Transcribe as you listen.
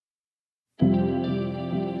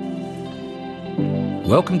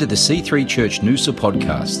Welcome to the C3 Church Noosa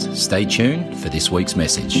podcast. Stay tuned for this week's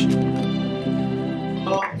message.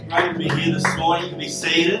 Well, it's great to be here this morning. You can be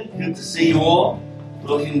seated. Good to see you all.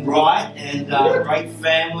 Looking bright and great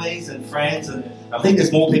families and friends. And I think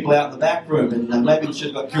there's more people out in the back room. And maybe we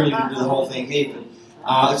should have got Kieran to do the whole thing here.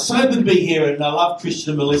 But, it's so good to be here. And I love Christian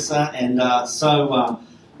and Melissa. And so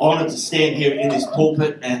honoured to stand here in this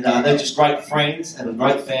pulpit. And they're just great friends and a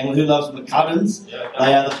great family. Who loves McCubbins?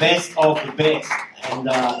 They are the best of the best. And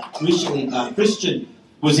recently, Christian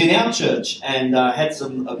was in our church and had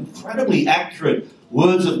some incredibly accurate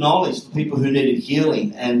words of knowledge for people who needed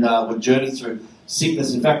healing and were journeying through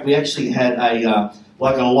sickness. In fact, we actually had a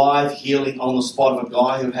live healing on the spot of a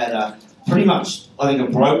guy who had pretty much, I think,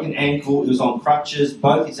 a broken ankle. He was on crutches.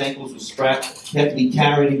 Both his ankles were strapped. He had to be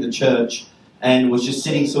carried into church and was just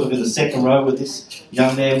sitting sort of in the second row where this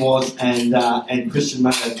young man was. And Christian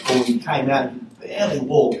made that call. He came out and barely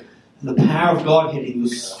walked. And the power of God hit him. He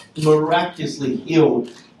was miraculously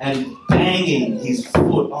healed and banging his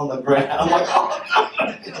foot on the ground. I'm like, oh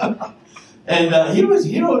my God. And he was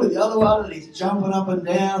healed at the other one, and he's jumping up and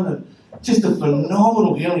down, and just a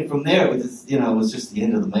phenomenal healing from there. It was just the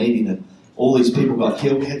end of the meeting, and all these people got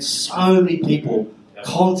healed. We had so many people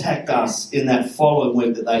contact us in that following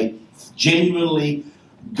week that they genuinely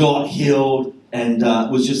got healed, and it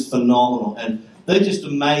was just phenomenal. And they're just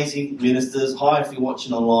amazing ministers. Hi, if you're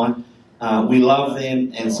watching online. We love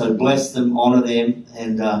them, and so bless them, honour them,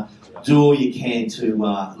 and do all you can to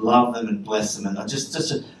love them and bless them. And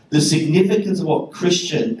the significance of what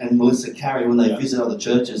Christian and Melissa carry when they visit other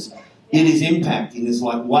churches, it is impacting. It's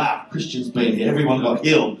like, wow, Christian's been here. Everyone got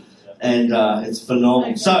healed, and it's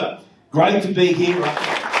phenomenal. So, great to be here.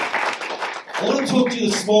 I want to talk to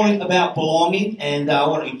you this morning about belonging, and I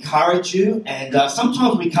want to encourage you. And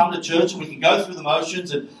sometimes we come to church and we can go through the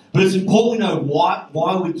motions, but it's important to know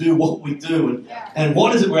why we do what we do, and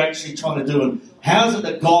what is it we're actually trying to do, and how is it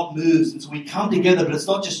that God moves. And so we come together, but it's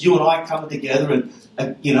not just you and I coming together and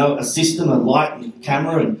a system, a light and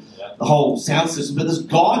camera and the whole sound system, but as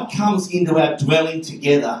God comes into our dwelling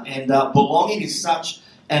together, and belonging is such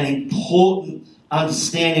an important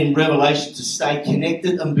understanding and revelation to stay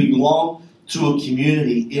connected and belong to a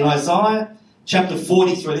community. In Isaiah chapter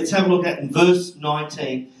 43, let's have a look at in verse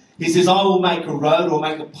 19. He says, I will make a road or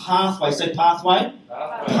make a pathway. Say pathway.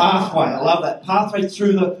 Pathway. I love that. Pathway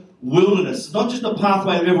through the wilderness. Not just a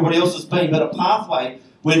pathway where everybody else has been, but a pathway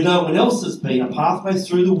where no one else has been. A pathway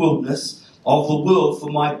through the wilderness of the world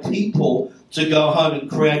for my people to go home and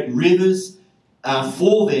create rivers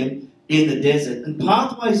for them in the desert. And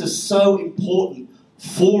pathways are so important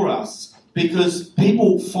for us because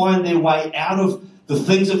people find their way out of the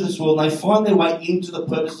things of this world. They find their way into the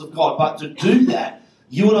purpose of God. But to do that,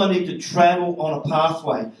 you and I need to travel on a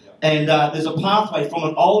pathway. And there's a pathway from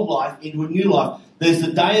an old life into a new life. There's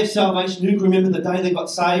the day of salvation. Who can remember the day they got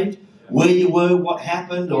saved? Where you were, what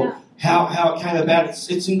happened, or how it came about.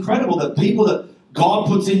 It's incredible that people that God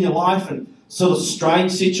puts in your life and sort of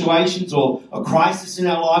strange situations or a crisis in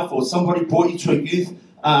our life, or somebody brought you to a youth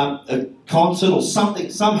a concert or something,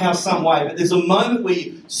 somehow, some way. But there's a moment where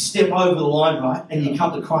you step over the line, right, and you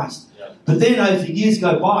come to Christ. But then as the years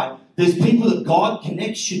go by, there's people that God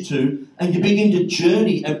connects you to, and you begin to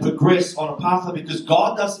journey and progress on a pathway, because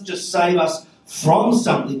God doesn't just save us from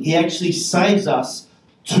something, He actually saves us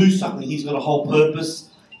to something. He's got a whole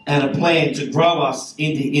purpose and a plan to grow us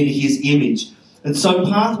into His image. And so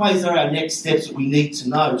pathways are our next steps that we need to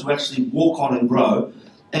know to actually walk on and grow.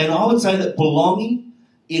 And I would say that belonging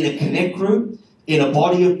in a connect group, in a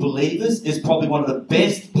body of believers, is probably one of the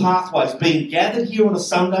best pathways. Being gathered here on a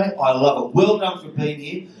Sunday, I love it. Well done for being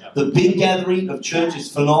here. The big gathering of church is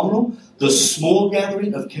phenomenal. The small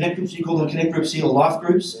gathering of connect groups, you call them connect groups here, or life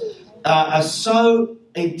groups, are so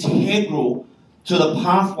integral to the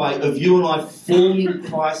pathway of you and I forming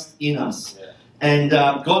Christ in us. And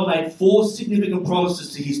God made 4 significant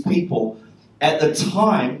promises to His people at the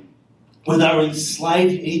time when they were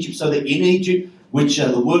enslaved in Egypt. So they're in Egypt, which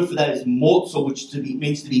the word for that is mortzo, which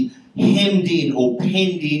means to be hemmed in or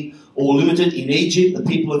penned in or limited. In Egypt, the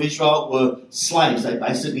people of Israel were slaves. They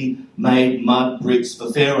basically made mud bricks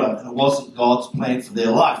for Pharaoh, and it wasn't God's plan for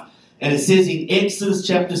their life. And it says in Exodus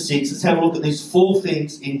chapter 6, let's have a look at these 4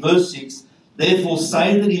 things in verse 6. Therefore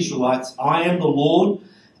say to the Israelites, I am the Lord,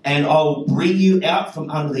 and I will bring you out from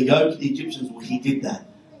under the yoke of the Egyptians. Well, He did that.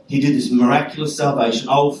 He did this miraculous salvation.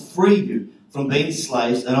 I will free you from being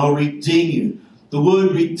slaves, and I'll redeem you. The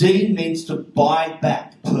word redeem means to buy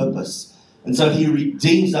back purpose. And so He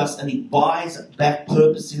redeems us, and He buys back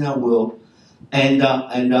purpose in our world. And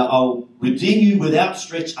I'll redeem you with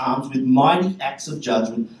outstretched arms, with mighty acts of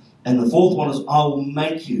judgment. And the 4th one is, I will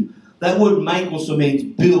make you That word make also means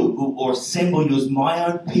build or assemble you as my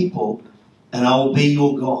own people, and I will be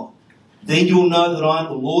your God. Then you'll know that I am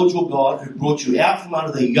the Lord your God who brought you out from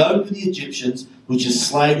under the yoke of the Egyptians, which is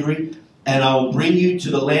slavery, and I will bring you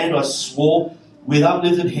to the land I swore with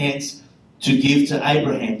uplifted hands to give to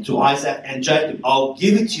Abraham, to Isaac and Jacob. I'll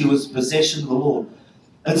give it to you as possession of the Lord.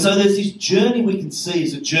 And so there's this journey we can see.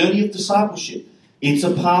 It's a journey of discipleship. It's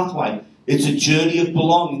a pathway. It's a journey of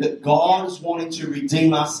belonging that God is wanting to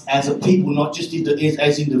redeem us as a people, not just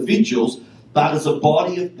as individuals, but as a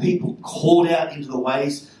body of people called out into the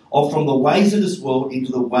ways of, from the ways of this world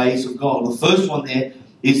into the ways of God. The first one there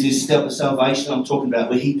is this step of salvation I'm talking about,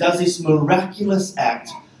 where he does this miraculous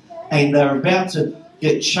act, and they're about to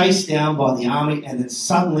get chased down by the army, and then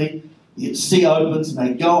suddenly the sea opens and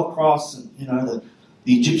they go across, and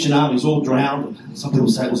the Egyptian army is all drowned. And some people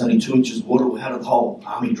say it was only 2 inches of water. How did the whole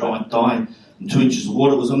army die in 2 inches of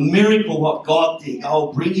water? It was a miracle what God did.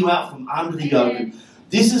 I'll bring you out from under the yoke.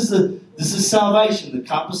 This is salvation, the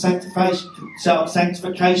cup of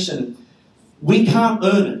sanctification. We can't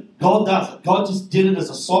earn it. God does it. God just did it as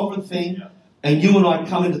a sovereign thing. And you and I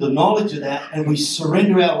come into the knowledge of that, and we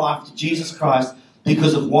surrender our life to Jesus Christ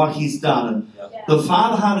because of what he's done. And the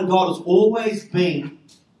Father heart of God has always been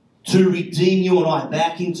to redeem you and I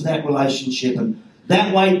back into that relationship. And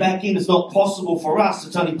that way back in is not possible for us.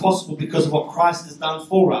 It's only possible because of what Christ has done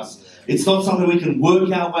for us. It's not something we can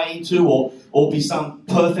work our way into or be some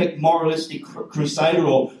perfect moralistic crusader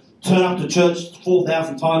or turn up to church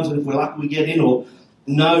 4,000 times and if we're lucky we get in, or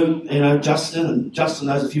know Justin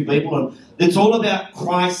knows a few people. And it's all about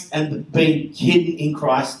Christ and being hidden in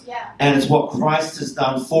Christ. And it's what Christ has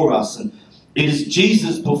done for us. And it is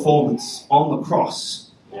Jesus' performance on the cross,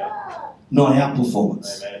 not our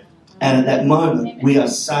performance. Amen. And at that moment, we are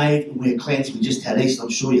saved and we are cleansed. We just had Easter. I'm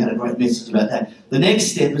sure you had a great message about that. The next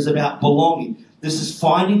step is about belonging. This is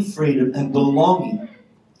finding freedom and belonging.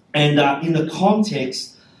 And in the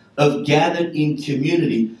context of gathered in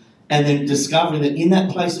community, and then discovering that in that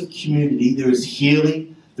place of community, there is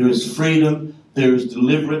healing, there is freedom, there is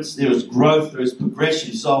deliverance, there is growth, there is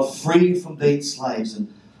progression. So I'll free you from being slaves.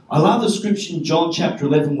 And I love the scripture in John chapter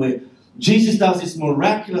 11 where Jesus does this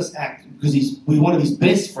miraculous act because one of his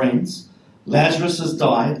best friends, Lazarus, has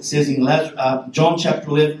died. It says in John chapter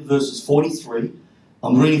 11, verses 43,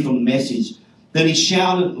 I'm reading from the Message, then he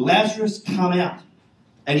shouted, "Lazarus, come out."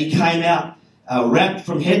 And he came out wrapped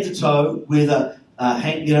from head to toe with a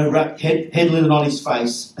head linen on his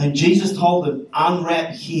face. And Jesus told them,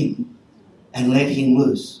 unwrap him and let him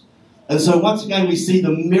loose. And so once again we see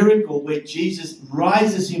the miracle where Jesus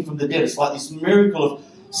rises him from the dead. It's like this miracle of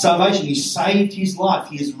salvation. He saved his life.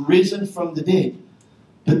 He has risen from the dead.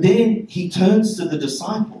 But then he turns to the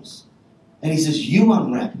disciples and he says, you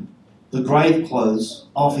unwrap the grave clothes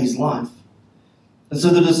of his life. And so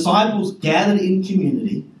the disciples gathered in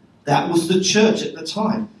community. That was the church at the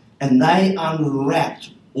time. And they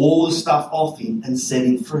unwrapped all the stuff off him and set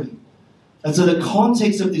him free. And so the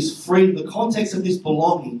context of this freedom, the context of this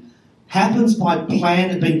belonging, happens by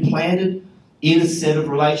being planted in a set of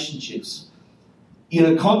relationships.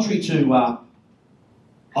 Contrary to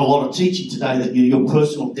a lot of teaching today that your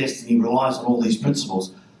personal destiny relies on all these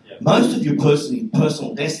principles, most of your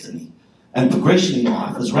personal destiny and progression in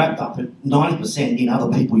life is wrapped up at 90% in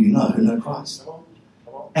other people you know who know Christ.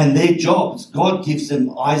 And their jobs, God gives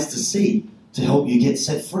them eyes to see to help you get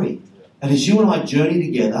set free. And as you and I journey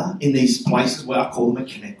together in these places where I call them a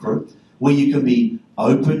connect group, where you can be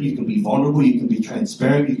open, you can be vulnerable, you can be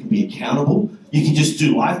transparent, you can be accountable, you can just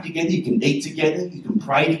do life together, you can eat together, you can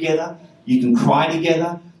pray together, you can cry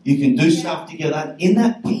together, you can do stuff together. In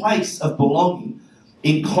that place of belonging,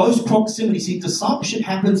 in close proximity, see, discipleship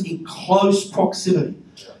happens in close proximity.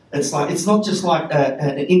 It's not just like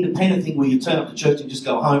an independent thing where you turn up to church and just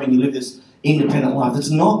go home and you live this independent life. It's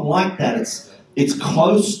not like that. It's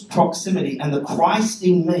close proximity, and the Christ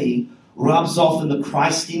in me rubs off on the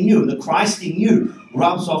Christ in you, and the Christ in you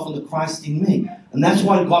rubs off on the Christ in me. And that's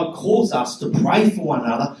why God calls us to pray for one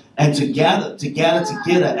another and to gather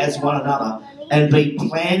together as one another and be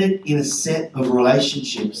planted in a set of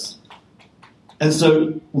relationships. And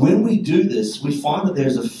so when we do this, we find that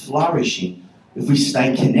there's a flourishing. If we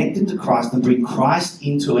stay connected to Christ and bring Christ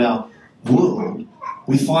into our world,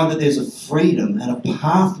 we find that there's a freedom and a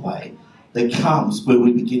pathway that comes where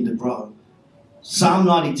we begin to grow. Psalm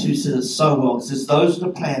 92 says it so well. It says, those that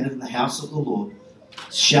are planted in the house of the Lord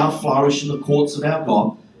shall flourish in the courts of our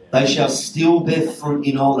God. They shall still bear fruit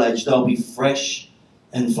in old age. They'll be fresh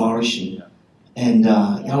and flourishing. And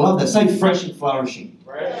I love that. Say fresh and flourishing.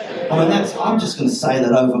 I'm just going to say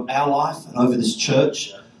that over our life and over this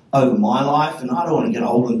church, over my life. And I don't want to get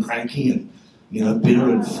old and cranky and bitter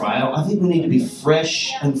and frail. I think we need to be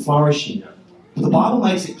fresh and flourishing. But the Bible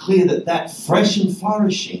makes it clear that fresh and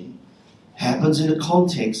flourishing happens in the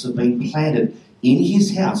context of being planted in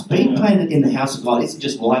His house. Being planted in the house of God isn't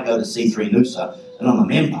just, well, I go to C3 Noosa and I'm a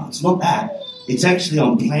member. It's not that. It's actually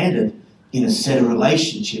I'm planted in a set of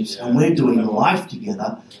relationships and we're doing life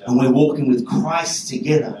together and we're walking with Christ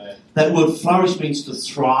together. That word flourish means to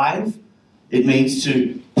thrive. It means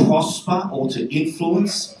to prosper or to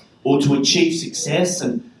influence or to achieve success.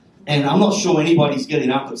 And I'm not sure anybody's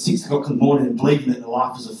getting up at 6 o'clock in the morning and believing that their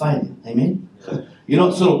life is a failure. Amen? You're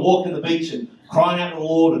not sort of walking the beach and crying out to the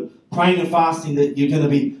Lord and praying and fasting that you're going to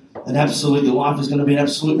be your life is going to be an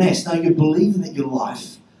absolute mess. No, you're believing that your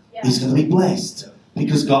life is going to be blessed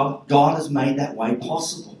because God has made that way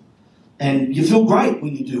possible. And you feel great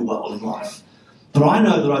when you do well in life. But I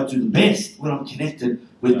know that I do the best when I'm connected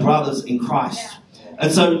with brothers in Christ.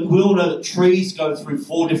 And so we all know that trees go through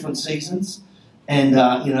 4 different seasons. And,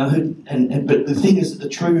 but the thing is that the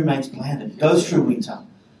tree remains planted. It goes through winter.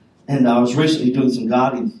 And I was recently doing some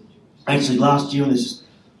gardening, actually last year, and there's this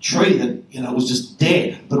tree that, was just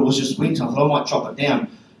dead, but it was just winter. I thought I might chop it down.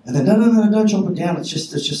 And then, no, don't chop it down. It's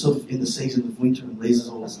just sort of in the season of winter and loses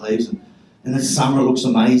all its leaves. And then summer it looks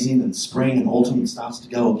amazing, and spring and autumn it starts to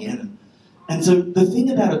go again. And so the thing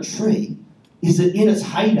about a tree is that in its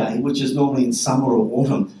heyday, which is normally in summer or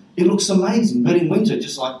autumn, it looks amazing. But in winter,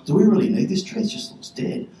 just like, do we really need this tree? It just looks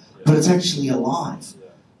dead. But it's actually alive.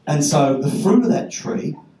 And so the fruit of that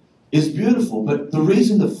tree is beautiful. But the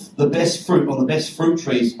reason the best fruit on the best fruit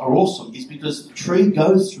trees are awesome is because the tree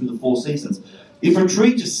goes through the 4 seasons. If a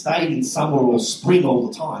tree just stayed in summer or spring all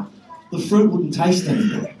the time, the fruit wouldn't taste any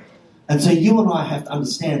good. And so you and I have to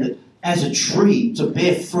understand that as a tree, to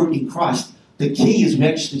bear fruit in Christ, the key is we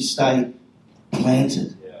actually stay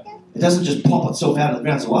planted. It doesn't just pop itself out of the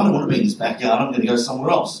ground. So I don't want to be in this backyard. I'm going to go somewhere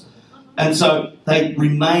else. And so they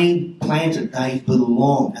remain planted. They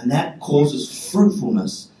belong. And that causes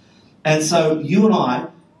fruitfulness. And so you and I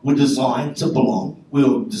were designed to belong. We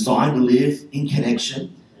were designed to live in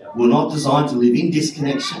connection. We're not designed to live in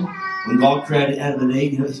disconnection. When God created Adam and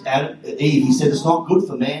Eve, He said it's not good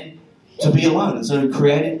for man to be alone. And so He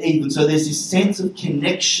created Eve. And so there's this sense of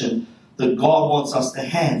connection that God wants us to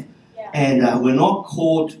have. And we're not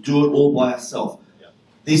called to do it all by ourselves.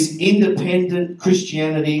 This independent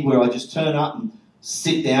Christianity where I just turn up and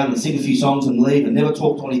sit down and sing a few songs and leave and never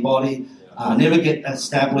talk to anybody, never get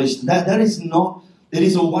established, that is not... It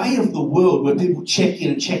is a way of the world where people check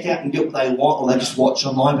in and check out and get what they want, or they just watch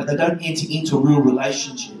online, but they don't enter into real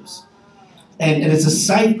relationships. And it's a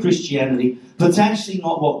safe Christianity, but it's actually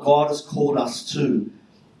not what God has called us to.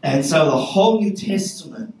 And so the whole New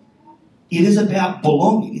Testament, it is about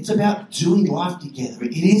belonging. It's about doing life together.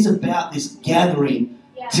 It is about this gathering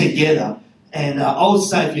together. And I would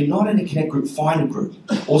say if you're not in a Connect group, find a group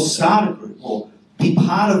or start a group or be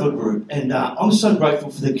part of a group. And I'm so grateful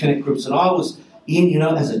for the Connect groups that I was in,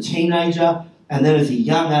 as a teenager and then as a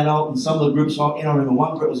young adult. And some of the groups I remember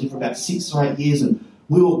one group was in for about 6 or 8 years, and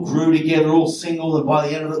we all grew together, all single, and by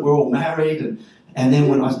the end of it, we're all married. And then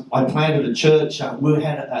when I planted a church, we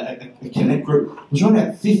had a Connect group. It was around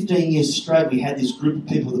about 15 years straight. We had this group of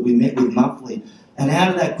people that we met with monthly. And out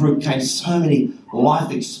of that group came so many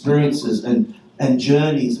life experiences and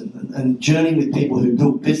journeys and journeying with people who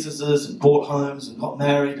built businesses and bought homes and got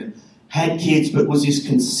married and had kids, but was this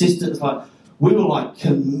consistent, we were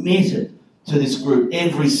committed to this group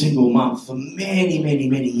every single month for many, many,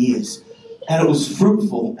 many years. And it was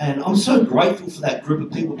fruitful. And I'm so grateful for that group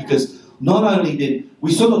of people because not only did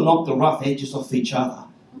we sort of knock the rough edges off each other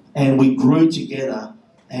and we grew together,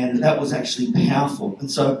 and that was actually powerful.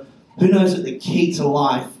 And so who knows that the key to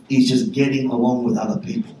life is just getting along with other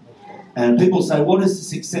people. And people say, what is the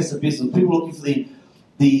success of business? People are looking for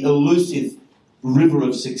the elusive river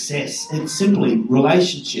of success. It's simply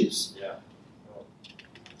relationships. Yeah.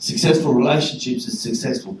 Successful relationships is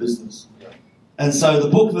successful business. Yeah. And so the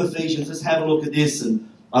book of Ephesians, let's have a look at this. And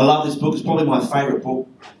I love this book. It's probably my favourite book.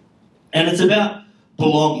 And it's about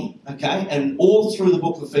belonging, okay? And all through the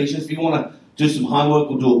book of Ephesians, if you want to do some homework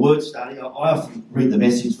or do a word study, I often read the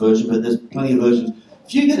Message version, but there's plenty of versions.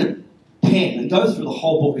 If you get a pen and go through the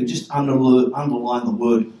whole book and just underline the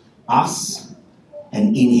word us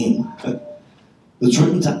and in Him. It's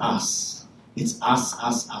written to us. It's us.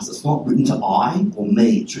 It's not written to I or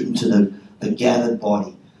me. It's written to the gathered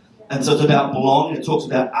body. And so it's about belonging. It talks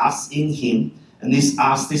about us in Him. And this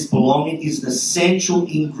belonging is an essential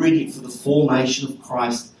ingredient for the formation of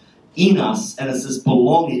Christ in us. And it's this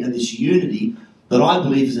belonging and this unity that I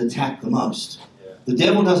believe is attacked the most. Yeah. The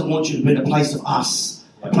devil doesn't want you to be in a place of us,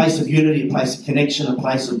 a place of unity, a place of connection, a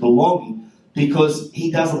place of belonging. because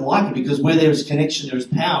he doesn't like it, because where there is connection, there is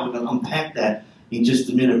power. We're going to unpack that in just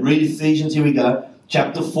a minute. Read Ephesians, here we go,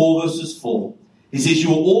 chapter 4, verses 4. It says,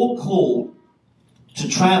 you are all called to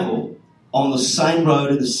travel on the same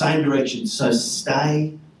road in the same direction, so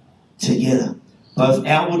stay together, both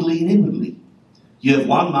outwardly and inwardly. You have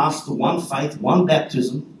one master, one faith, one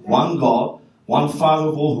baptism, one God, one Father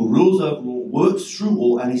of all, who rules over all, works through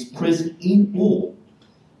all, and is present in all.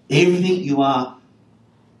 Everything you are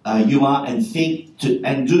and think to,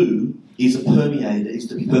 and do is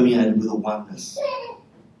to be permeated with a oneness.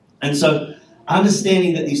 And so,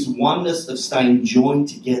 understanding that this oneness of staying joined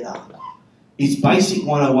together is basic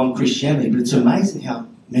 101 Christianity, but it's amazing how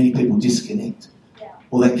many people disconnect.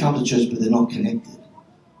 Or they come to church but they're not connected.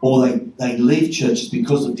 Or they leave churches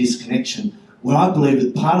because of disconnection. When I believe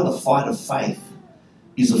that part of the fight of faith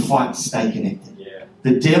is a fight to stay connected. Yeah.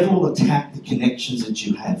 The devil will attack the connections that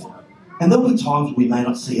you have. And there'll be times we may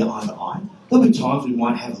not see eye to eye. There'll be times we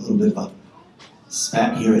might have a little bit of a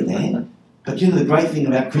spat here and there. But you know, the great thing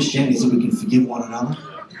about Christianity is that we can forgive one another.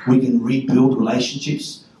 We can rebuild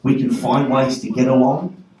relationships. We can find ways to get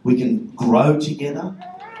along. We can grow together.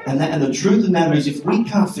 And the truth of the matter is, if we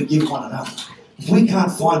can't forgive one another, if we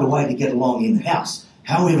can't find a way to get along in the house,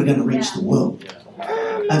 how are we ever going to reach the world?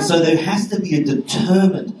 And so there has to be a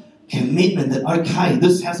determined commitment that, okay,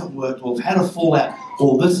 this hasn't worked, or I've had a fallout,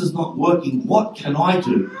 or this is not working. What can I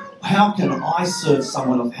do? How can I serve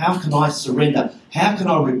someone else? How can I surrender? How can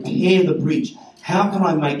I repair the bridge? How can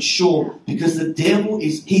I make sure? Because the devil,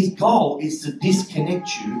 his goal is to disconnect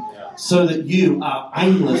you so that you are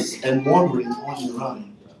aimless and wandering on your own.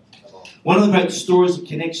 One of the great stories of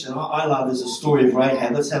connection I love is the story of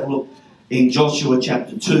Rahab. Let's have a look in Joshua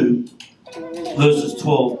chapter 2, verses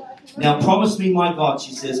 12. Now promise me, my God,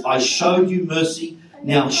 she says, I showed you mercy.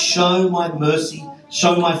 Now show my mercy,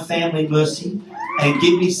 show my family mercy, and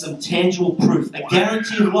give me some tangible proof, a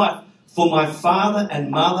guarantee of life for my father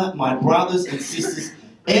and mother, my brothers and sisters,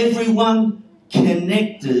 everyone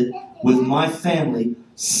connected with my family.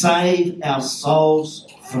 Save our souls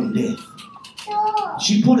from death.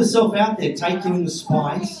 She put herself out there taking in the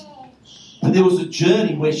spies, but there was a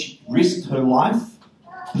journey where she risked her life,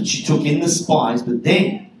 but she took in the spies. But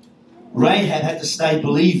then Rahab had to stay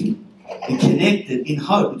believing and connected in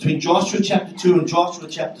hope. Between Joshua chapter 2 and Joshua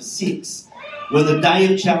chapter 6, when the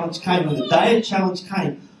day of challenge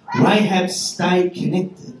came, Rahab stayed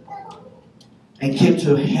connected and kept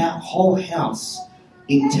her whole house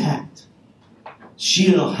intact. She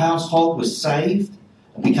and her household were saved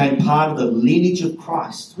and became part of the lineage of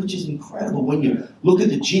Christ, which is incredible. When you look at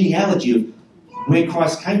the genealogy of where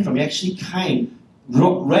Christ came from, he actually came.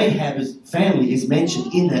 Rahab's family is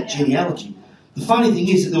mentioned in that genealogy. The funny thing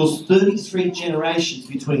is that there was 33 generations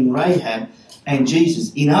between Rahab and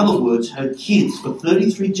Jesus. In other words, her kids for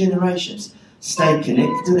 33 generations stayed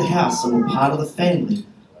connected to the house and were part of the family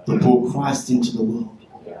that brought Christ into the world.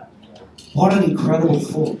 What an incredible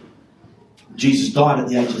thought. Jesus died at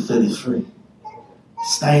the age of 33.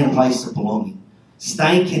 Stay in a place of belonging.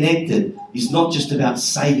 Staying connected is not just about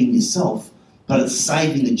saving yourself, but it's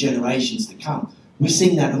saving the generations to come. We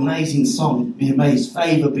sing that amazing song, may His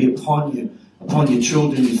favour be upon you, upon your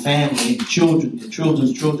children, your family, your children, your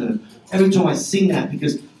children's children. Every time I sing that,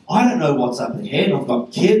 because I don't know what's up ahead. I've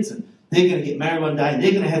got kids, and they're going to get married one day, and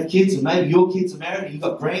they're going to have kids, and maybe your kids are married, and you've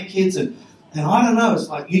got grandkids, and I don't know. It's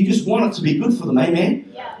like you just want it to be good for them,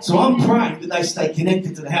 amen? Yeah. So I'm praying that they stay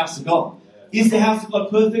connected to the house of God. Is the house of God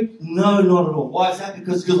perfect? No, not at all. Why is that?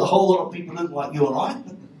 Because a whole lot of people look like you and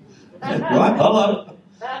I. Right?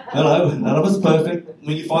 Hello. None of us are perfect.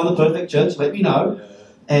 When you find the perfect church, let me know.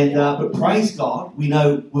 And but praise God, we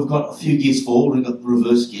know we've got a few gears forward, we've got the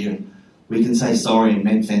reverse gear, and we can say sorry and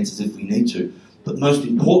mend fences if we need to. But the most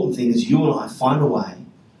important thing is you and I find a way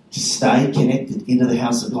to stay connected into the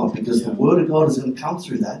house of God, because the Word of God is going to come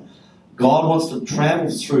through that. God wants to travel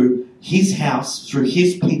through His house, through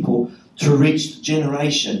His people, to reach the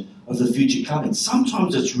generation of the future coming.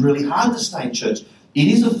 Sometimes it's really hard to stay in church. It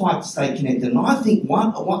is a fight to stay connected. And I think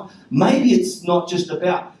maybe it's not just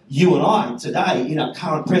about you and I today, in our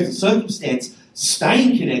current present circumstance,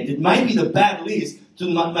 staying connected. Maybe the battle is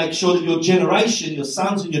to make sure that your generation, your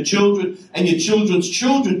sons and your children and your children's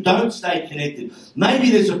children don't stay connected. Maybe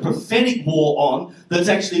there's a prophetic war on that's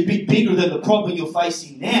actually a bit bigger than the problem you're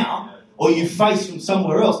facing now or you face from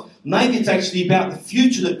somewhere else. Maybe it's actually about the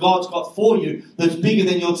future that God's got for you that's bigger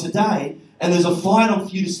than your today, and there's a fight on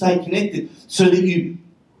for you to stay connected so that you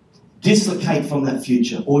dislocate from that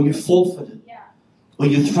future, or you forfeit it, or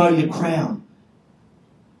you throw your crown.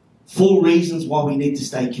 4 reasons why we need to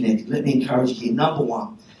stay connected. Let me encourage you here. Number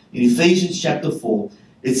 1, in Ephesians chapter 4,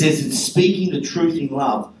 it says, in speaking the truth in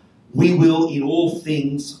love, we will in all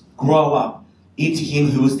things grow up into him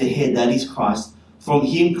who is the head, that is Christ. From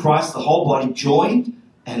him, Christ, the whole body, joined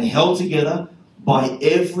and held together by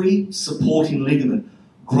every supporting ligament,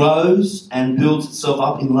 grows and builds itself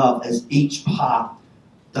up in love as each part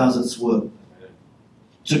does its work.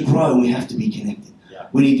 To grow, we have to be connected. Yeah.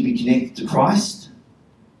 We need to be connected to Christ,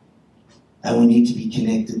 and we need to be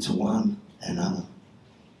connected to one another.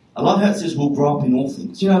 I love how it says we'll grow up in all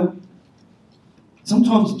things. You know,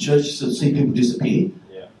 sometimes in church you see people disappear,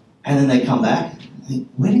 and then they come back. And think,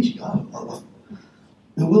 where did you go?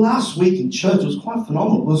 Well, last week in church, it was quite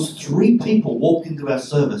phenomenal. It was 3 people walked into our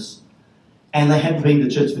service, and they hadn't been to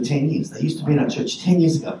church for 10 years. They used to be in our church 10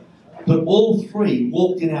 years ago. But all 3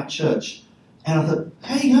 walked in our church, and I thought,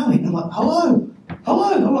 how are you going? And I'm like, hello. I'm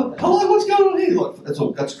like, hello, what's going on here?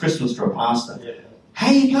 Like, that's Christmas for a pastor. Yeah. How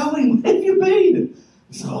are you going? Where have you been?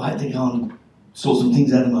 So I had to go and sort some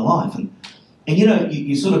things out of my life. And you know,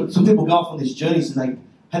 you sort of, some people go off on these journeys and they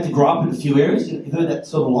had to grow up in a few areas. You've heard that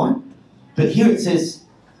sort of line? But here it says,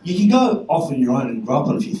 you can go off on your own and grow up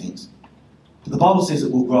on a few things. But the Bible says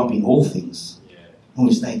that we'll grow up in all things when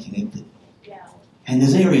we stay connected. Yeah. And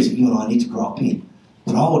there's areas that you and I need to grow up in.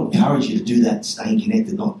 But I would encourage you to do that, staying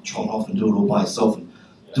connected, not trot off and do it all by yourself and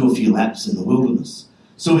do a few laps in the wilderness.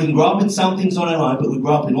 So we can grow up in some things on our own, but we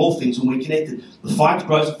grow up in all things when we're connected. The fight to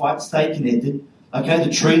grow is a fight to stay connected. Okay,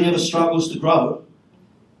 the tree never struggles to grow.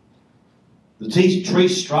 The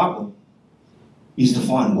tree's struggle is to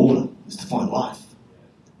find water, is to find life.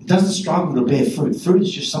 It doesn't struggle to bear fruit. Fruit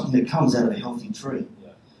is just something that comes out of a healthy tree.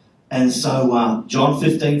 And so John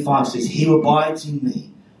 15:5 says, he who abides in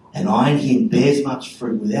me and I in him bears much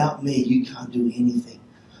fruit. Without me, you can't do anything.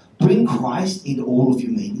 Bring Christ into all of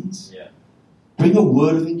your meetings. Bring a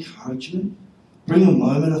word of encouragement. Bring a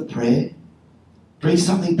moment of prayer. Bring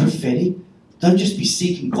something prophetic. Don't just be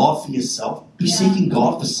seeking God for yourself. Be seeking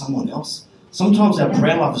God for someone else. Sometimes our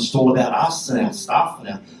prayer life is all about us and our stuff and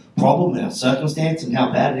our problem and our circumstance and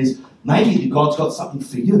how bad it is. Maybe God's got something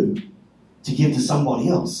for you to give to somebody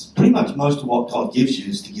else. Pretty much most of what God gives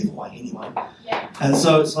you is to give away anyway. Yeah. And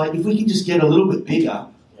so it's like, if we can just get a little bit bigger,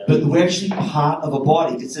 but we're actually part of a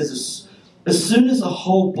body. It says as soon as a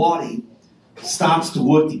whole body starts to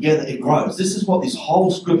work together, it grows. This is what this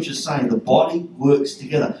whole scripture is saying. The body works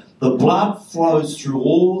together. The blood flows through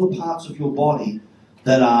all the parts of your body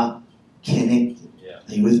that are connected.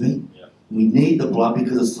 Are you with me? We need the blood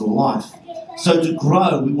because it's the life. So to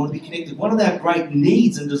grow, we want to be connected. One of our great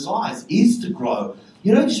needs and desires is to grow.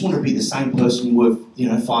 You don't just want to be the same person you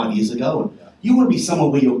were, 5 years ago. You want to be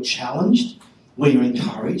someone where you're challenged, where you're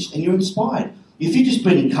encouraged, and you're inspired. If you've just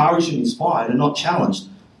been encouraged and inspired and not challenged,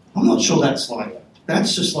 I'm not sure that's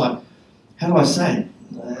just like, how do I say it?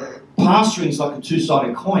 Pastoring is like a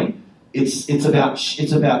two-sided coin. It's about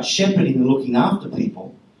shepherding and looking after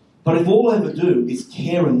people. But if all I ever do is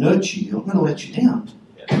care and nurture you, I'm going to let you down.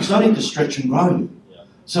 Because I need to stretch and grow you.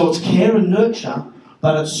 So it's care and nurture,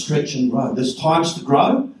 but it's stretch and grow. There's times to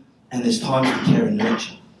grow, and there's times to care and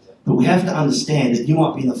nurture. But we have to understand that you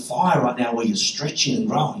might be in the fire right now where you're stretching and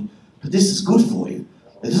growing, but this is good for you.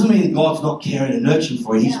 It doesn't mean that God's not caring and nurturing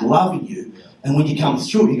for you. He's loving you. And when you come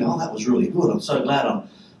through it, you go, oh, that was really good. I'm so glad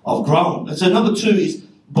I've grown. And so number 2 is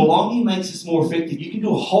belonging makes us more effective. You can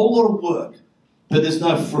do a whole lot of work, but there's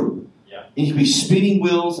no fruit. And you can be spinning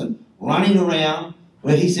wheels and running around,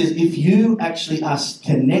 where he says if you actually are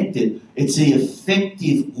connected, it's the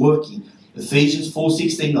effective working. Ephesians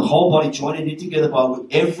 4:16, the whole body joined and knit together by what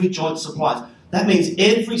every joint supplies. That means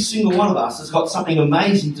every single one of us has got something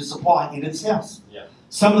amazing to supply in its house.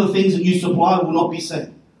 Some of the things that you supply will not be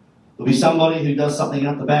seen. There'll be somebody who does something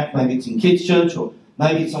at the back, maybe it's in kids' church, or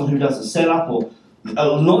maybe it's someone who does a setup, or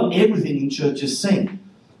not everything in church is seen.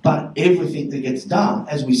 But everything that gets done,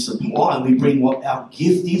 as we supply, we bring what our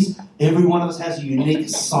gift is. Every one of us has a unique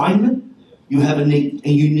assignment. You have a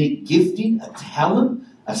unique gifting, a talent,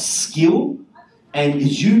 a skill. And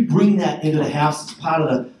as you bring that into the house as part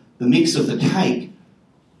of the mix of the cake,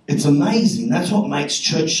 it's amazing. That's what makes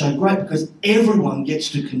church so great, because everyone gets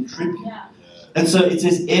to contribute. And so it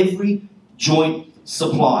says every joint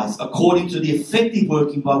supplies according to the effective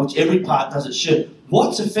working by which every part does its share.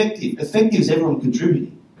 What's effective? Effective is everyone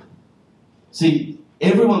contributing. See,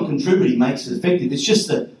 everyone contributing makes it effective. It's just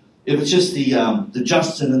if it's just the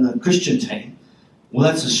Justin and the Christian team, well,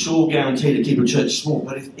 that's a sure guarantee to keep a church small.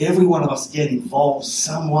 But if every one of us get involved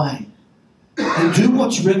some way, and do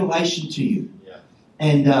what's revelation to you,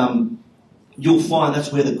 and you'll find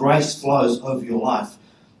that's where the grace flows over your life.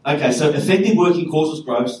 Okay, so effective working causes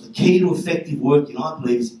growth. The key to effective working, I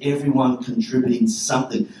believe, is everyone contributing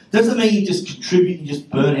something. Doesn't mean you just contribute and just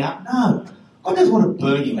burn out. No. God doesn't want to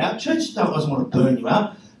burn you out. Church doesn't want to burn you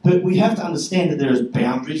out. But we have to understand that there is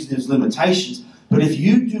boundaries, there's limitations. But if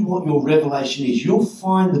you do what your revelation is, you'll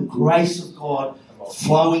find the grace of God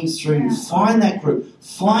flowing through you. Find that group.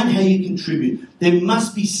 Find how you contribute. There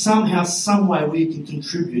must be somehow, some way where you can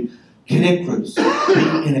contribute. Connect groups.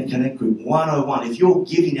 Be in a connect group. 101. If you're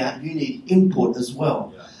giving out, you need input as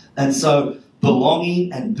well. And so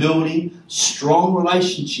belonging and building strong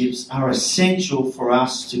relationships are essential for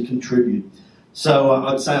us to contribute. So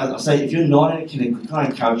I'd say if you're not in a connect group, I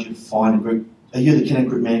encourage you to find a group. Are you the connect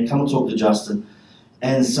group man? Come and talk to Justin.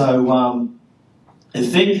 And so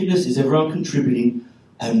effectiveness is everyone contributing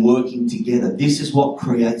and working together. This is what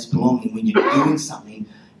creates belonging, when you're doing something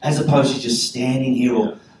as opposed to just standing here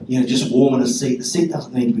or just warming a seat. The seat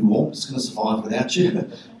doesn't need to be warm. It's going to survive without you.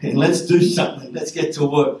 And let's do something. Let's get to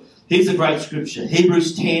work. Here's a great scripture.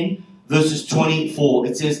 Hebrews 10, verses 24.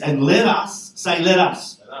 It says, and let us, say let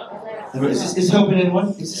us. Is this helping anyone?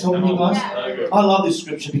 Is this helping you guys? I love this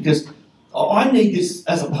scripture because I need this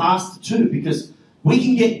as a pastor too, because we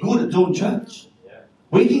can get good at doing church.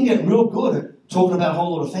 We can get real good at talking about a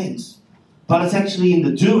whole lot of things. But it's actually in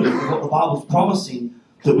the doing of what the Bible's promising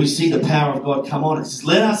that we see the power of God come on. It says,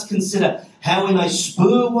 let us consider how we may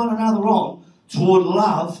spur one another on toward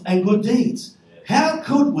love and good deeds. How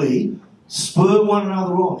could we spur one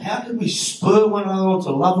another on? How could we spur one another on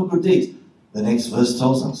to love and good deeds? The next verse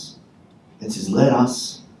tells us. It says, let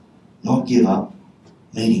us not give up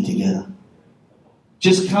meeting together.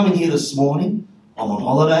 Just coming here this morning, I'm on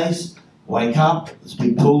holidays, wake up, there's a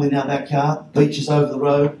big pool in our backyard, beach is over the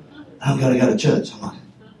road, and I'm going to go to church. I'm like,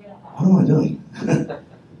 what am I doing?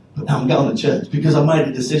 But now I'm going to church because I made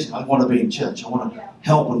a decision. I want to be in church. I want to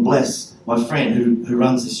help and bless my friend who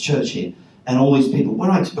runs this church here and all these people.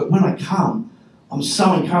 But when I come, I'm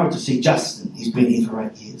so encouraged to see Justin. He's been here for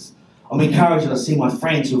 8 years. I'm encouraged to see my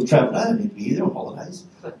friends who have travelled. I don't need to be here. They're on holidays.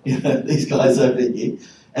 These guys over here.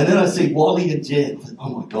 And then I see Wally and Jen. Oh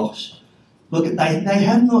my gosh. Look, they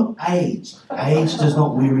have not aged. Age does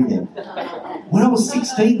not weary them. When I was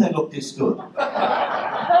 16, they looked this good.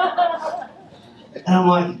 And I'm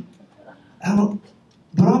like,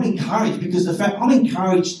 but I'm encouraged because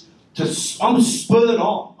I'm spurred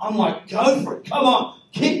on. I'm like, go for it. Come on.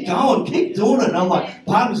 Keep going. Keep doing it. And I'm like,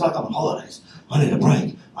 part of me's like, I'm on holidays. I need a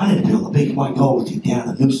break. I need to be on the beach. My goal is to get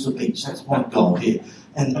down to Noosa Beach. That's my goal here.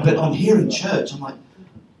 But I'm here in church. I'm like,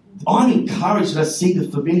 I'm encouraged that I see the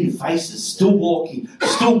familiar faces still walking,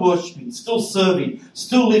 still worshipping, still serving,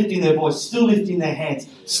 still lifting their voice, still lifting their hands,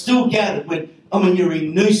 still gathered. When you're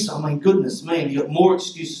in Noosa, goodness me, you've got more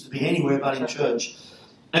excuses to be anywhere but in church.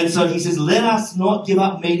 And so he says, let us not give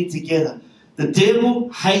up meeting together. The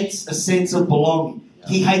devil hates a sense of belonging.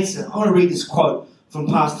 He hates it. I want to read this quote from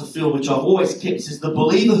Pastor Phil, which I've always kept. It says, the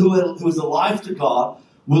believer who is alive to God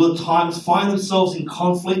will at times find themselves in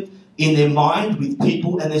conflict in their mind with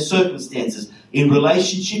people and their circumstances, in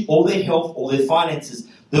relationship or their health or their finances.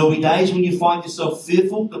 There will be days when you find yourself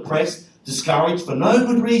fearful, depressed, discouraged for no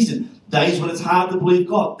good reason. Days when it's hard to believe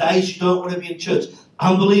God. Days you don't want to be in church.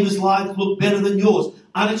 Unbelievers' lives look better than yours.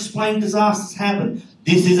 Unexplained disasters happen.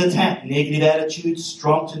 This is attack, negative attitudes,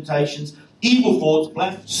 strong temptations, evil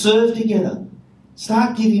thoughts. Serve together.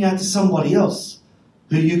 Start giving out to somebody else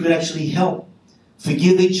who you could actually help.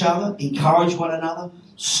 Forgive each other. Encourage one another.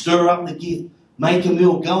 Stir up the gift. Make a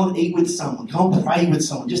meal. Go and eat with someone. Go and pray with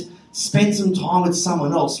someone. Just spend some time with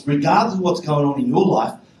someone else. Regardless of what's going on in your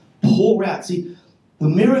life, pour out. See, the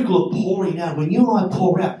miracle of pouring out, when you and I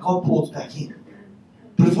pour out, God pours back in.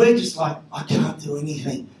 But if we're just like, I can't do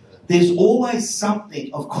anything, there's always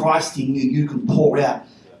something of Christ in you can pour out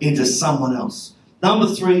into someone else. Number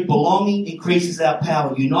 3, belonging increases our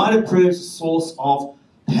power. United prayer is a source of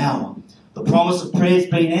power. The promise of prayer is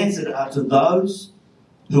being answered are to those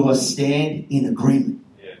who stand in agreement.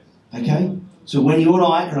 Okay? So when you and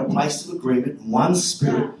I are in a place of agreement, one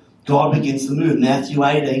spirit, God begins to move. Matthew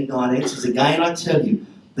 18:19 says, again I tell you,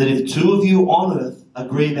 that if 2 of you on earth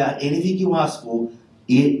agree about anything you ask for,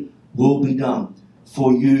 it will be done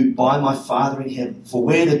for you by my Father in heaven. For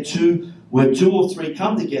where 2 or 3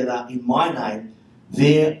 come together in my name,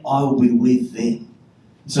 there I will be with them.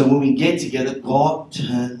 So when we get together, God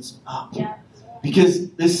turns up. Yeah.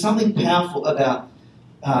 Because there's something powerful about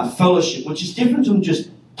fellowship, which is different from just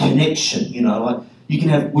connection. Like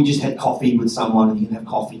we just had coffee with someone, and you can have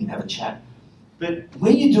coffee and have a chat. But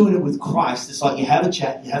when you're doing it with Christ, it's like you have a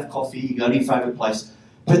chat, you have coffee, you go to your favourite place.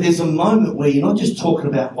 But there's a moment where you're not just talking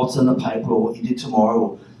about what's in the paper or what you did tomorrow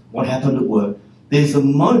or what happened at work. There's a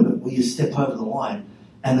moment where you step over the line,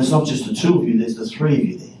 and there's not just the 2 of you, there's the 3 of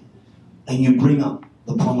you there. And you bring up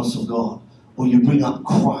the promise of God, or you bring up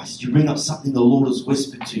Christ, you bring up something the Lord has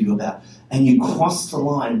whispered to you about, and you cross the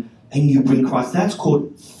line and you bring Christ. That's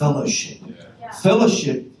called fellowship. Yeah.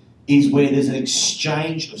 Fellowship is where there's an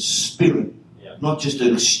exchange of spirit, not just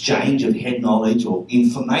an exchange of head knowledge or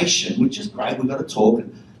information, which is great. We've got to talk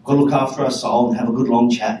and got to look after our soul and have a good long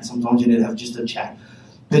chat. Sometimes you need to have just a chat.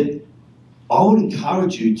 But I would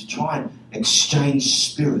encourage you to try and exchange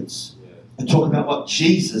spirits and talk about what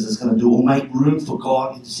Jesus is going to do or make room for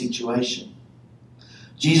God in the situation.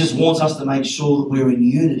 Jesus wants us to make sure that we're in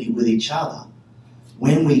unity with each other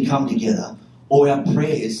when we come together, or our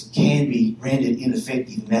prayers can be rendered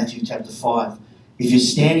ineffective in Matthew chapter 5. If you're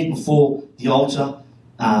standing before the altar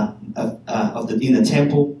in the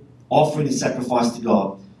temple, offering a sacrifice to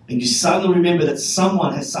God, and you suddenly remember that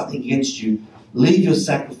someone has something against you, leave your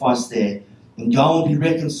sacrifice there and go and be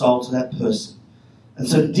reconciled to that person. And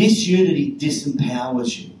so disunity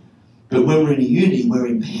disempowers you. But when we're in a unity, we're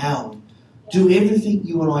empowered. Do everything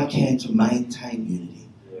you and I can to maintain unity.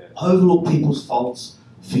 Overlook people's faults.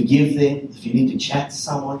 Forgive them. If you need to chat to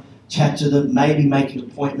someone, chat to them. Maybe make an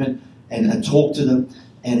appointment and talk to them.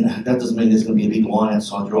 And that doesn't mean there's going to be a big line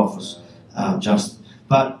outside your office.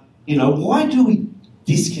 But, why do we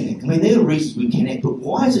disconnect? I mean, there are reasons we connect, but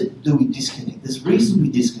why do we disconnect? There's reasons we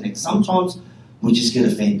disconnect. Sometimes we just get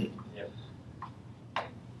offended.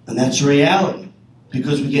 And that's reality.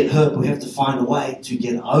 Because we get hurt, we have to find a way to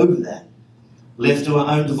get over that. Left to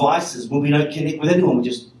our own devices, when we don't connect with anyone, we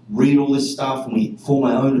just read all this stuff and we form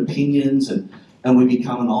our own opinions and we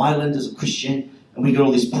become an island as a Christian and we get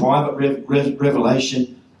all this private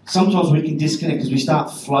revelation. Sometimes we can disconnect because we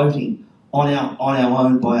start floating on our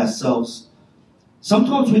own by ourselves.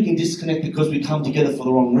 Sometimes we can disconnect because we come together for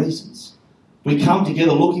the wrong reasons. We come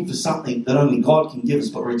together looking for something that only God can give us,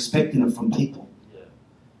 but we're expecting it from people.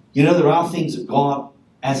 There are things that God,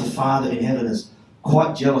 as a Father in heaven, is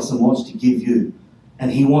quite jealous and wants to give you.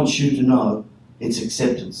 And He wants you to know it's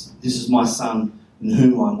acceptance. This is my Son in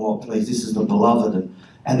whom I'm well pleased. This is the beloved.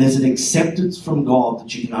 And there's an acceptance from God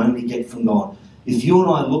that you can only get from God. If you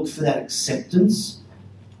and I look for that acceptance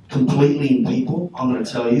completely in people, I'm going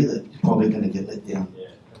to tell you that you're probably going to get let down.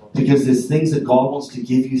 Because there's things that God wants to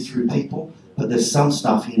give you through people, but there's some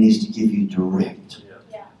stuff He needs to give you direct.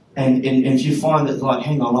 And if you find that, like,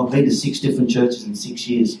 hang on, I've been to 6 different churches in 6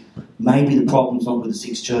 years, maybe the problem's not with the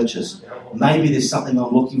 6 churches. Maybe there's something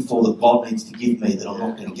I'm looking for that God needs to give me that I'm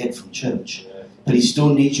not going to get from church. But He still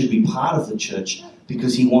needs you to be part of the church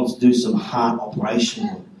because He wants to do some heart operation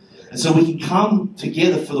work. And so we can come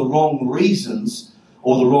together for the wrong reasons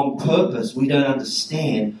or the wrong purpose. We don't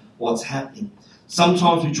understand what's happening.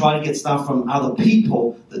 Sometimes we try to get stuff from other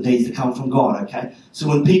people that needs to come from God, okay? So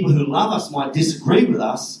when people who love us might disagree with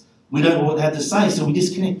us, we don't know what they have to say, so we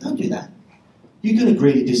disconnect. Don't do that. You can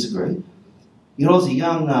agree to disagree. I was a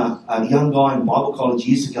young guy in Bible college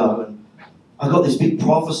years ago, and I got this big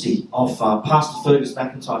prophecy of Pastor Fergus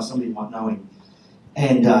McIntyre. Somebody might know him.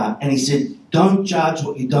 And he said, don't judge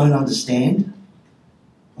what you don't understand.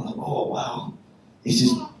 I'm like, oh, wow. He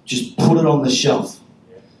says, just put it on the shelf.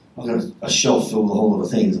 I've got a shelf filled with a whole lot of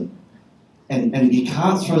things. And you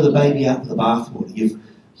can't throw the baby out with the bathwater.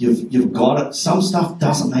 You've got it. Some stuff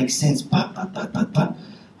doesn't make sense, but.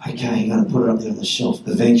 Okay, you're going to put it up there on the shelf.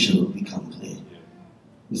 Eventually it will become clear.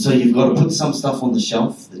 And so you've got to put some stuff on the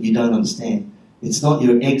shelf that you don't understand. It's not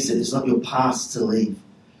your exit. It's not your path to leave.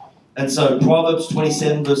 And so Proverbs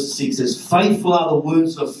 27 verse 6 says, faithful are the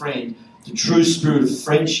wounds of a friend. The true spirit of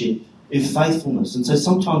friendship is faithfulness. And so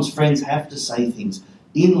sometimes friends have to say things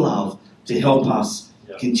in love to help us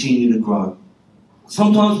continue to grow.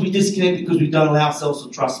 Sometimes we disconnect because we don't allow ourselves to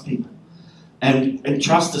trust people. And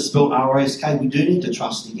trust is spelled R-A-S-K. We do need to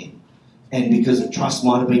trust again. And because the trust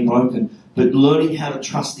might have been broken. But learning how to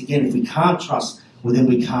trust again. If we can't trust, well, then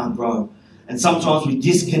we can't grow. And sometimes we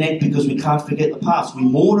disconnect because we can't forget the past. We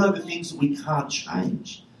mourn over things that we can't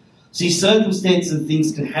change. See, circumstances and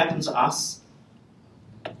things can happen to us.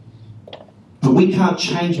 But we can't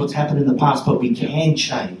change what's happened in the past. But we can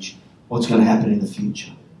change what's going to happen in the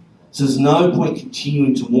future. So there's no point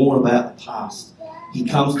continuing to mourn about the past. He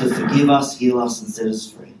comes to forgive us, heal us, and set us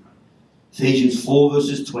free. Ephesians 4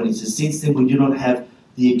 verses 20 says, since then we do not have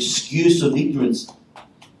the excuse of ignorance.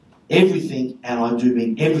 Everything, and I do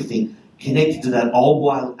mean everything, connected to that old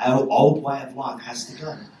way of life has to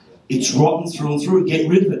go. It's rotten through and through. Get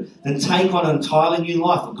rid of it. Then take on an entirely new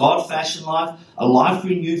life, a God-fashioned life, a life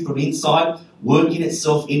renewed from inside, working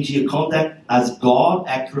itself into your conduct as God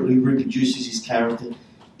accurately reproduces His character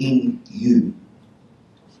in you.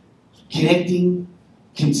 Connecting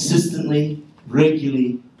consistently,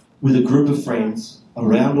 regularly with a group of friends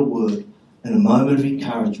around a word and a moment of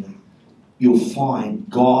encouragement, you'll find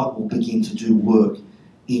God will begin to do work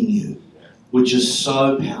in you, which is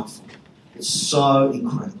so powerful. It's so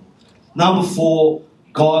incredible. Number 4,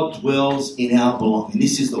 God dwells in our belonging.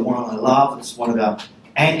 This is the one I love. It's one of our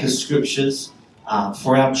anchor scriptures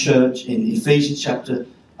for our church. In Ephesians chapter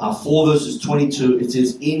 4, verses 22, it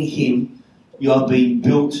says, in him you are being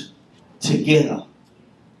built together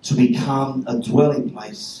to become a dwelling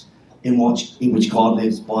place in which God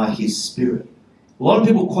lives by his Spirit. A lot of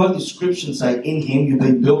people quote the scripture and say, in him you've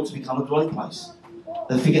been built to become a dwelling place.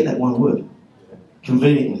 They forget that one word.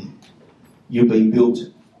 Conveniently, you've been built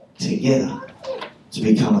together to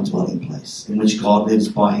become a dwelling place in which God lives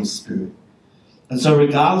by his Spirit. And so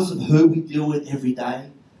regardless of who we deal with every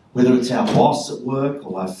day, whether it's our boss at work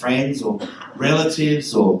or our friends or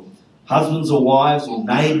relatives or husbands or wives or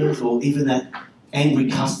neighbours or even that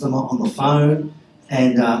angry customer on the phone,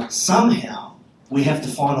 and somehow we have to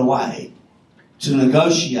find a way to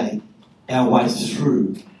negotiate our way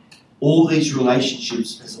through all these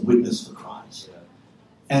relationships as a witness for Christ.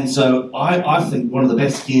 And so I think one of the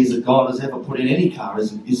best gears that God has ever put in any car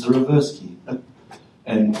is the reverse gear.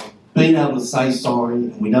 And being able to say sorry,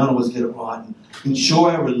 and we don't always get it right, and ensure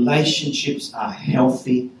our relationships are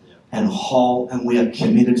healthy and whole, and we are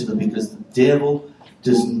committed to them, because the devil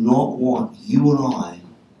does not want you and I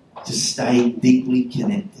to stay deeply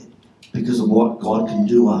connected because of what God can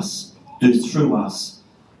do through us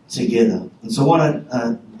together. And so why don't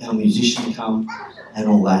our musician come and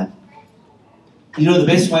all that. You know, the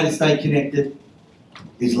best way to stay connected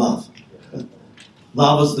is love.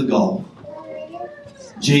 Love is the goal.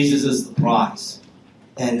 Jesus is the prize.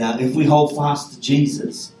 And if we hold fast to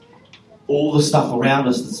Jesus, all the stuff around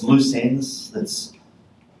us that's loose ends, that's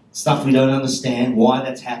stuff we don't understand, why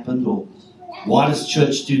that's happened, or why does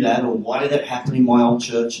church do that, or why did that happen in my old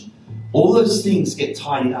church, all those things get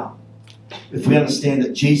tidied up if we understand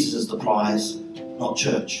that Jesus is the prize, not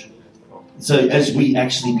church. So as we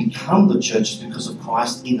actually become the church, it's because of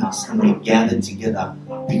Christ in us, and we're gathered together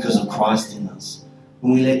because of Christ in us.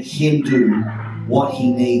 When we let him do what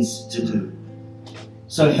he needs to do.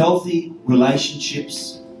 So healthy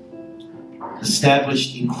relationships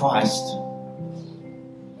established in Christ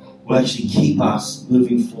will actually keep us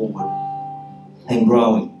moving forward and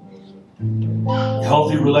growing.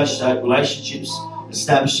 Healthy relationships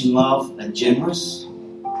established in love are generous.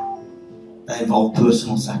 They involve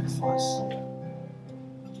personal sacrifice.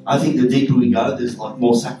 I think the deeper we go, there's like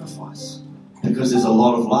more sacrifice, because there's a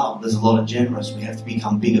lot of love, there's a lot of generous. We have to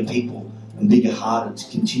become bigger people and bigger hearted to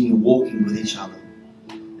continue walking with each other.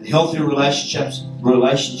 And healthy relationships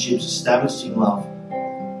established in love,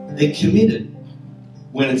 they're committed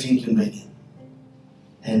when it's inconvenient.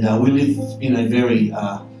 And we live in a very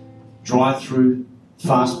drive-through,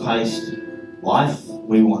 fast-paced life.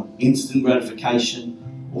 We want instant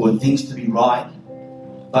gratification or things to be right.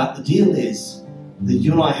 But the deal is that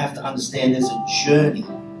you and I have to understand there's a journey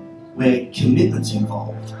where commitment's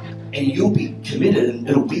involved. And you'll be committed and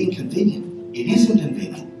it'll be inconvenient. It is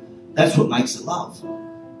inconvenient. That's what makes it love.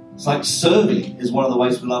 It's like serving is one of the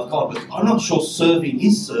ways we love God. But I'm not sure serving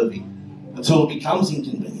is serving until it becomes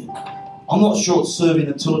inconvenient. I'm not sure it's serving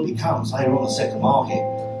until it becomes, hey, we're on the second mile here.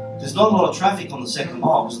 There's not a lot of traffic on the second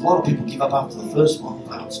mile because a lot of people give up after the first mile.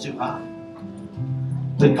 Oh, it's too hard.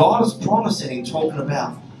 But God is promising and talking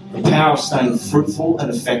about the power of staying fruitful and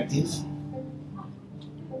effective,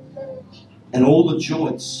 and all the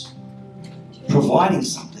joints providing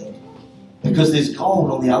something, because there's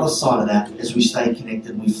gold on the other side of that. As we stay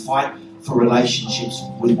connected, we fight for relationships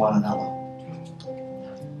with one another.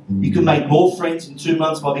 You can make more friends in 2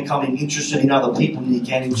 months by becoming interested in other people than you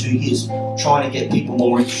can in 2 years trying to get people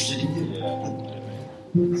more interested in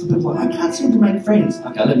you. Some people are like, I can't seem to make friends.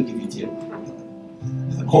 Okay, let me give you a tip.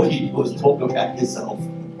 All you do is talk about yourself.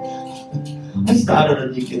 I started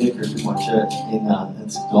a new connect group in my church,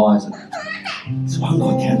 and some guys, and this one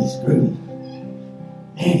guy came to this group,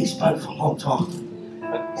 and he spoke for a long time.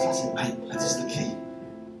 So I said, mate, that's the key.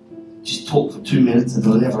 Just talk for 2 minutes and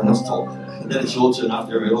let everyone else talk. And then it's your turn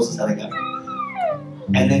after everyone else has had a go.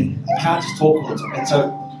 And then you can't just talk all the time. And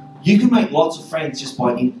so you can make lots of friends just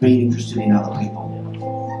by being interested in other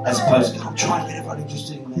people, as opposed to, I'm trying to get everyone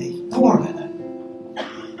interested in me. Don't worry about that.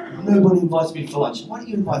 Nobody invites me for lunch. Why don't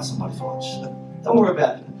you invite somebody for lunch? Don't worry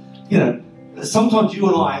about it. Sometimes you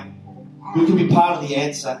and I, we can be part of the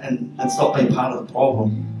answer and stop being part of the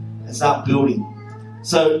problem and start building.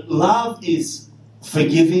 So love is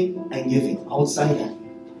forgiving and giving. I would say that.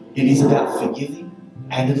 It is about forgiving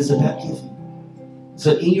and it is about giving.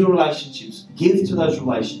 So in your relationships, give to those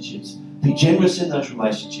relationships. Be generous in those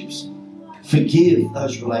relationships. Forgive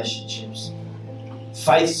those relationships.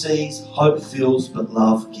 Faith sees, hope fills, but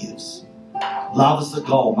love gives. Love is the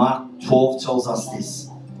goal. Mark 12 tells us this.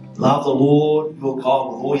 Love the Lord your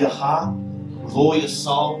God with all your heart, with all your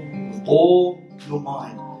soul, with all your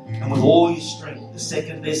mind and with all your strength. The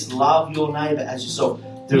second best, love your neighbour as yourself.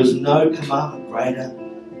 There is no commandment greater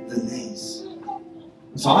than these.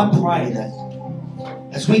 So I pray that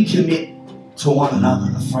as we commit to one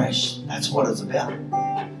another afresh, that's what it's about.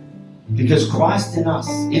 Because Christ in us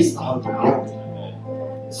is the hope of glory.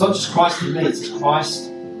 It's not just Christ in me, it's Christ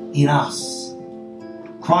in us.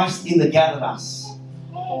 Christ in the gathered us.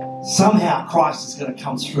 Somehow Christ is going to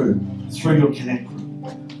come through your connect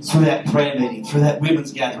group, through that prayer meeting, through that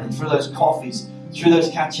women's gathering, through those coffees, through those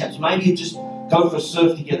catch-ups. Maybe you just go for a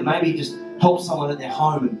surf together. Maybe you just help someone at their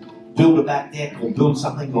home and build a back deck or build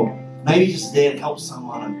something. Or maybe you're just there to help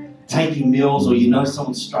someone and taking meals, or you know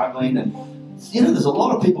someone's struggling. And there's a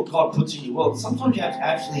lot of people God puts in your world. Sometimes you have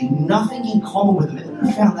actually nothing in common with them. I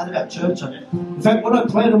never found that about church. In fact, when I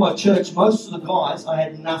planted my church, most of the guys, I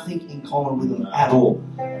had nothing in common with them at all.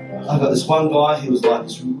 I got this one guy who was like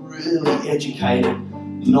this really educated,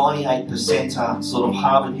 98 percentile, sort of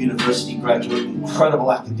Harvard University graduate,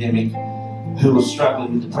 incredible academic, who was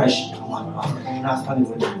struggling with depression. I'm like, oh, nothing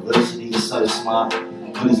went to university. He's so smart,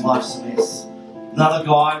 but his life's a mess. Another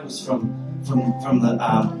guy was from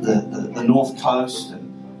the North Coast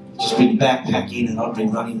and just been backpacking, and I'd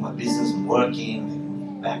been running my business and working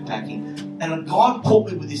and backpacking. And God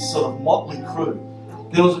put me with this sort of motley crew.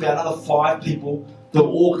 There was about another 5 people that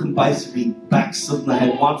all can basically backslid, and they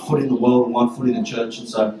had one foot in the world and one foot in the church. And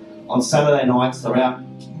so on Saturday nights they're out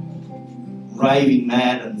raving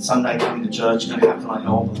mad, and Sunday coming to church, how can I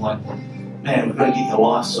help? And like, man, we've got to get your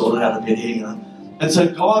life sorted out a bit here, And so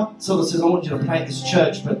God sort of says, I want you to plant this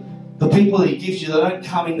church, but the people that He gives you, they don't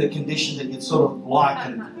come in the condition that you'd sort of like.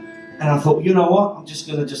 And I thought, you know what? I'm just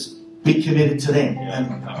going to be committed to them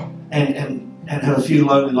and have a few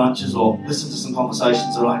lonely lunches or listen to some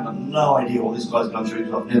conversations that I have no idea what this guy's gone through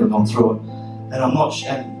because I've never gone through it. And I'm not.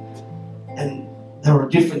 And they were a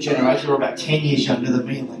different generation. They were about 10 years younger than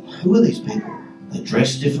me. I'm like, who are these people? They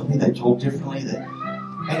dress differently. They talk differently.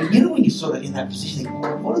 And when you're sort of in that position, you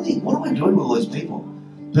think, what am I doing with all these people?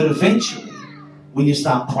 But eventually, when you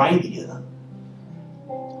start praying together,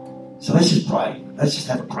 so let's just pray. Let's just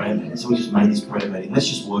have a prayer meeting. So we just made this prayer meeting. Let's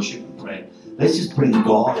just worship and pray. Let's just bring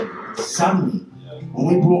God in. Suddenly, when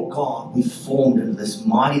we brought God, we formed into this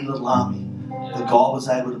mighty little army that God was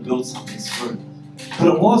able to build something through. But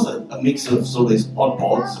it was a mix of sort of these odd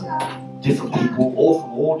bods and different people, all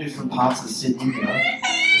from all different parts of Sydney,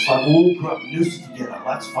 It's like we all grew up in Noosa together,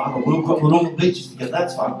 that's fun. Or we all grew up in Northern Beaches together,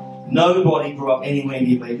 that's fun. Nobody grew up anywhere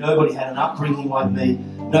near me. Nobody had an upbringing like me.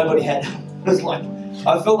 Nobody had... It was like...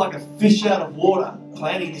 I felt like a fish out of water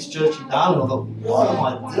planting this church in Darwin. I thought, what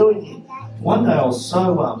am I doing here? One day I was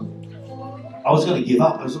so... I was going to give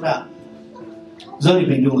up. I was only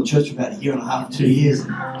been doing the church for about 1.5 years, 2 years.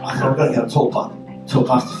 And I thought, I've got to go tell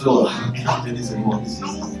Pastor Phil, I can't do this anymore. This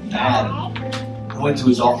is bad. I went to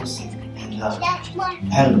his office and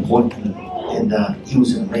had an appointment. And he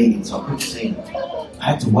was in a meeting, so I couldn't see him. I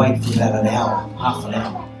had to wait for about an hour, half an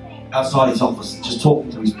hour, outside his office, just talking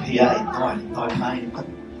to his PA, Diane.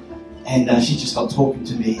 And she just got talking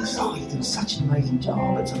to me and said, oh, you're doing such an amazing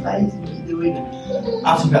job. It's amazing what you're doing. And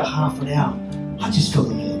after about half an hour, I just felt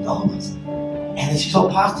 $1 million. And then she's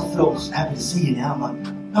like, Pastor Phil's happy to see you now. I'm like,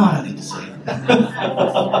 no, I don't need to see you.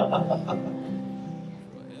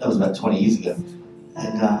 That was about 20 years ago.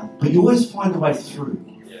 And but you always find a way through.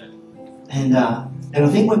 And I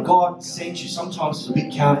think when God sends you, sometimes it's a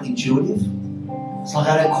bit counterintuitive. It's like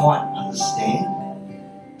I don't quite understand.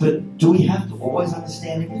 But do we have to always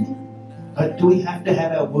understand everything? But do we have to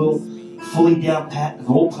have our world fully down pat and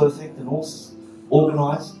all perfect and all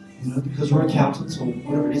organised? Because we're accountants or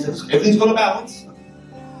whatever it is. Everything's got a balance.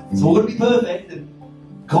 It's all got to be perfect. And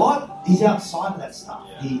God, He's outside of that stuff.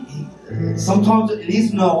 Sometimes it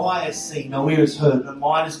is no eye has seen, no ear has heard, no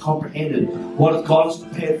mind has comprehended what God has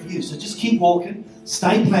prepared for you. So just keep walking,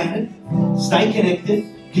 stay planted, stay connected,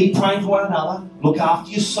 keep praying for one another, look after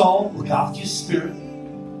your soul, look after your spirit,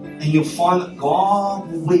 and you'll find that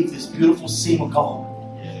God will weave this beautiful seam of gold.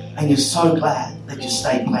 And you're so glad that you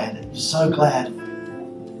stayed planted. You're so glad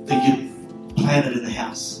that you planted in the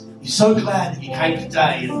house. You're so glad that you came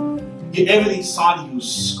today and everything inside of you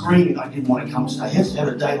was screaming, I didn't want to come today. You have to have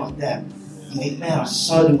a day like that. You think, man, I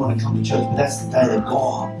so didn't want to come to church, but that's the day that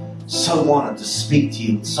God so wanted to speak to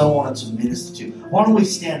you and so wanted to minister to you. Why don't we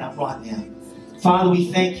stand up right now? Father,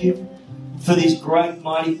 we thank you for these great,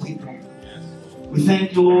 mighty people. We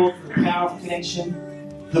thank you, Lord, for the power of connection,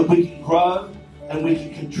 that we can grow and we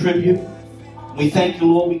can contribute. We thank you,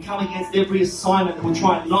 Lord. We come against every assignment that will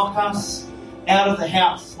try and knock us out of the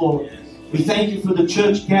house, Lord. We thank you for the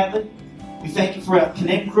church gathered. We thank you for our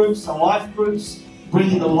connect groups, our life groups,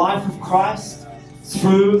 bringing the life of Christ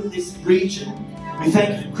through this region. We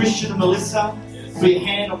thank you for Christian and Melissa, for your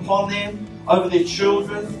hand upon them, over their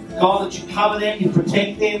children. God, that you cover them, you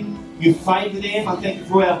protect them, you favour them. I thank you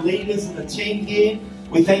for our leaders and the team here.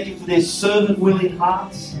 We thank you for their servant-willing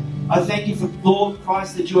hearts. I thank you for, Lord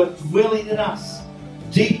Christ, that you are dwelling in us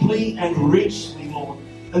deeply and richly, Lord.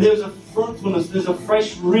 And there's a fruitfulness, there's a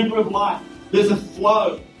fresh river of life, there's a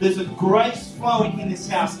flow, there's a grace flowing in this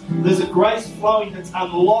house. There's a grace flowing that's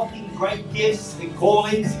unlocking great gifts and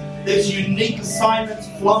callings. There's unique assignments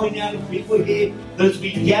flowing out of people here. That as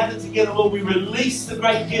we gather together, Lord, we release the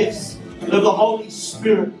great gifts of the Holy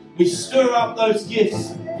Spirit. We stir up those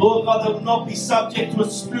gifts. Lord God, that will not be subject to a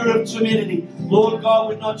spirit of timidity. Lord God,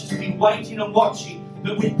 we'd not just be waiting and watching,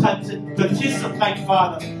 but we'd participate,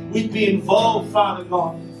 Father. We'd be involved, Father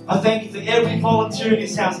God. I thank you for every volunteer in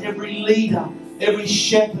this house, every leader, every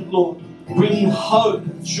shepherd, Lord, bringing hope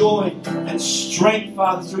and joy and strength,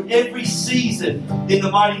 Father, through every season in the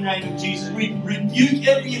mighty name of Jesus. We rebuke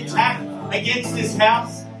every attack against this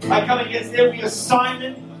house. I come against every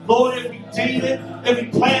assignment, Lord, every demon, every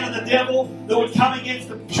plan of the devil that would come against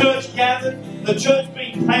the church gathered, the church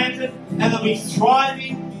being planted, and they'll be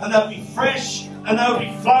thriving, and they'll be fresh, and they'll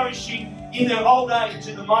be flourishing in their old age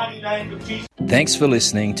in the mighty name of Jesus. Thanks for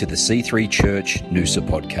listening to the C3 Church Noosa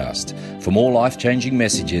podcast. For more life-changing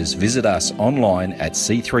messages, visit us online at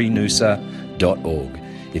c3noosa.org.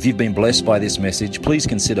 If you've been blessed by this message, please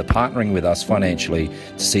consider partnering with us financially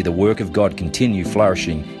to see the work of God continue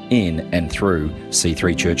flourishing in and through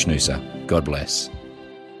C3 Church Noosa. God bless.